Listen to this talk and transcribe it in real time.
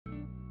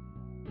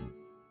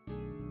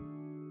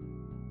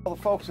Tell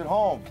the folks at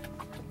home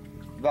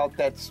about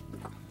that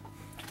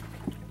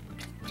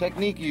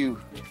technique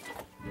you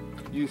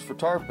use for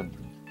tarpon.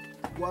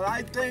 Well,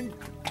 I think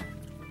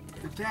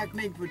the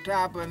technique for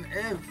tarpon,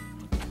 if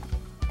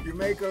you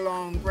make a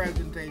long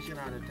presentation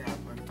on a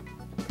tarpon,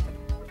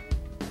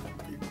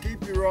 you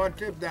keep your rod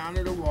tip down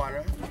to the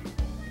water,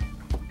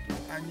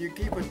 and you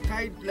keep a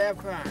tight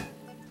left hand.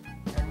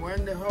 And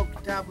when the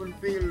tarpon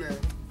feel the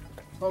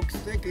hook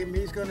stick him,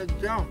 he's going to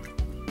jump.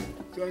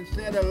 So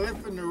instead of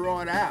lifting the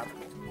rod up,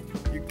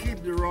 you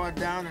keep the rod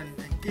down and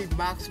keep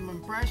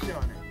maximum pressure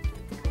on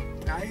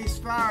it. Now he's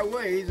far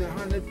away, he's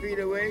 100 feet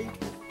away,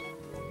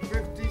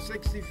 50,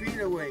 60 feet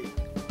away.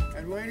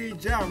 And when he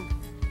jumps,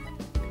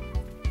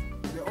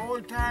 the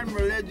old time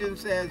religion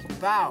says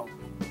bow.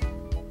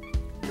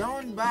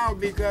 Don't bow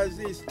because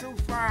he's too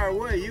far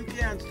away. You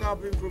can't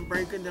stop him from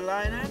breaking the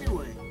line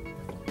anyway.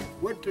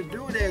 What to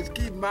do there is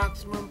keep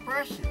maximum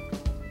pressure.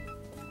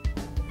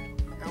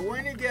 And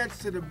when he gets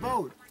to the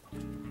boat,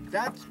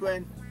 that's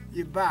when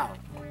you bow.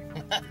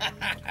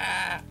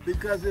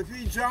 Because if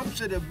he jumps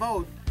to the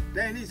boat,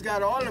 then he's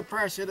got all the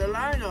pressure of the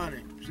line on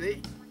him,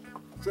 see?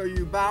 So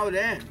you bow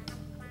then.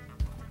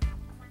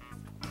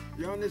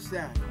 You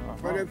understand?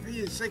 But if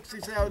he's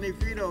 60, 70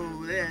 feet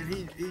over there and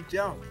he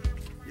jumps,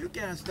 you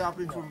can't stop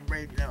him from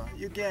breaking out.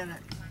 You can't.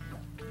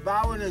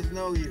 Bowing is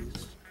no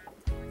use.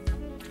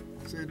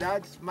 So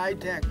that's my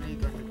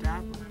technique on the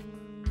tarpon.